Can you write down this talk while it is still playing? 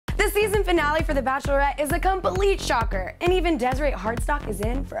The season finale for The Bachelorette is a complete shocker, and even Desiree Hartsock is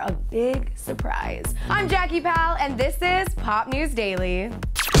in for a big surprise. I'm Jackie Powell, and this is Pop News Daily.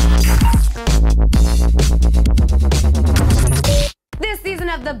 This season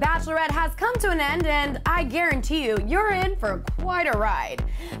of The Bachelorette has come to an end, and I guarantee you're in for quite a ride.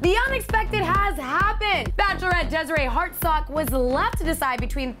 The unexpected has happened. Bachelorette Desiree Hartsock was left to decide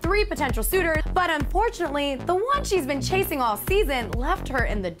between 3 potential suitors, but unfortunately, the one she's been chasing all season left her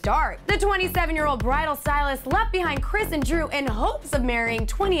in the dark. The 27-year-old bridal stylist left behind Chris and Drew in hopes of marrying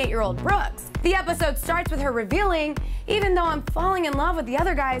 28-year-old Brooks. The episode starts with her revealing, "Even though I'm falling in love with the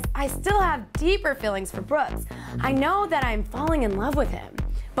other guys, I still have deeper feelings for Brooks. I know that I'm falling in love with him."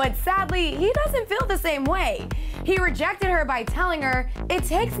 But sadly, he doesn't feel the same way. He rejected her by telling her, "It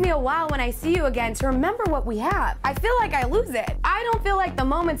takes me a while when I see you again to remember what we have. I feel like I lose it. I don't feel like the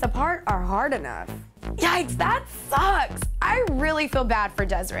moments apart are hard enough." Yikes, that sucks. I really feel bad for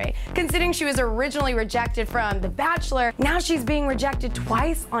Desiree. Considering she was originally rejected from The Bachelor, now she's being rejected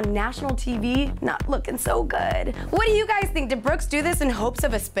twice on national TV. Not looking so good. What do you guys think? Did Brooks do this in hopes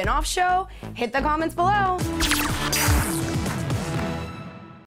of a spin-off show? Hit the comments below.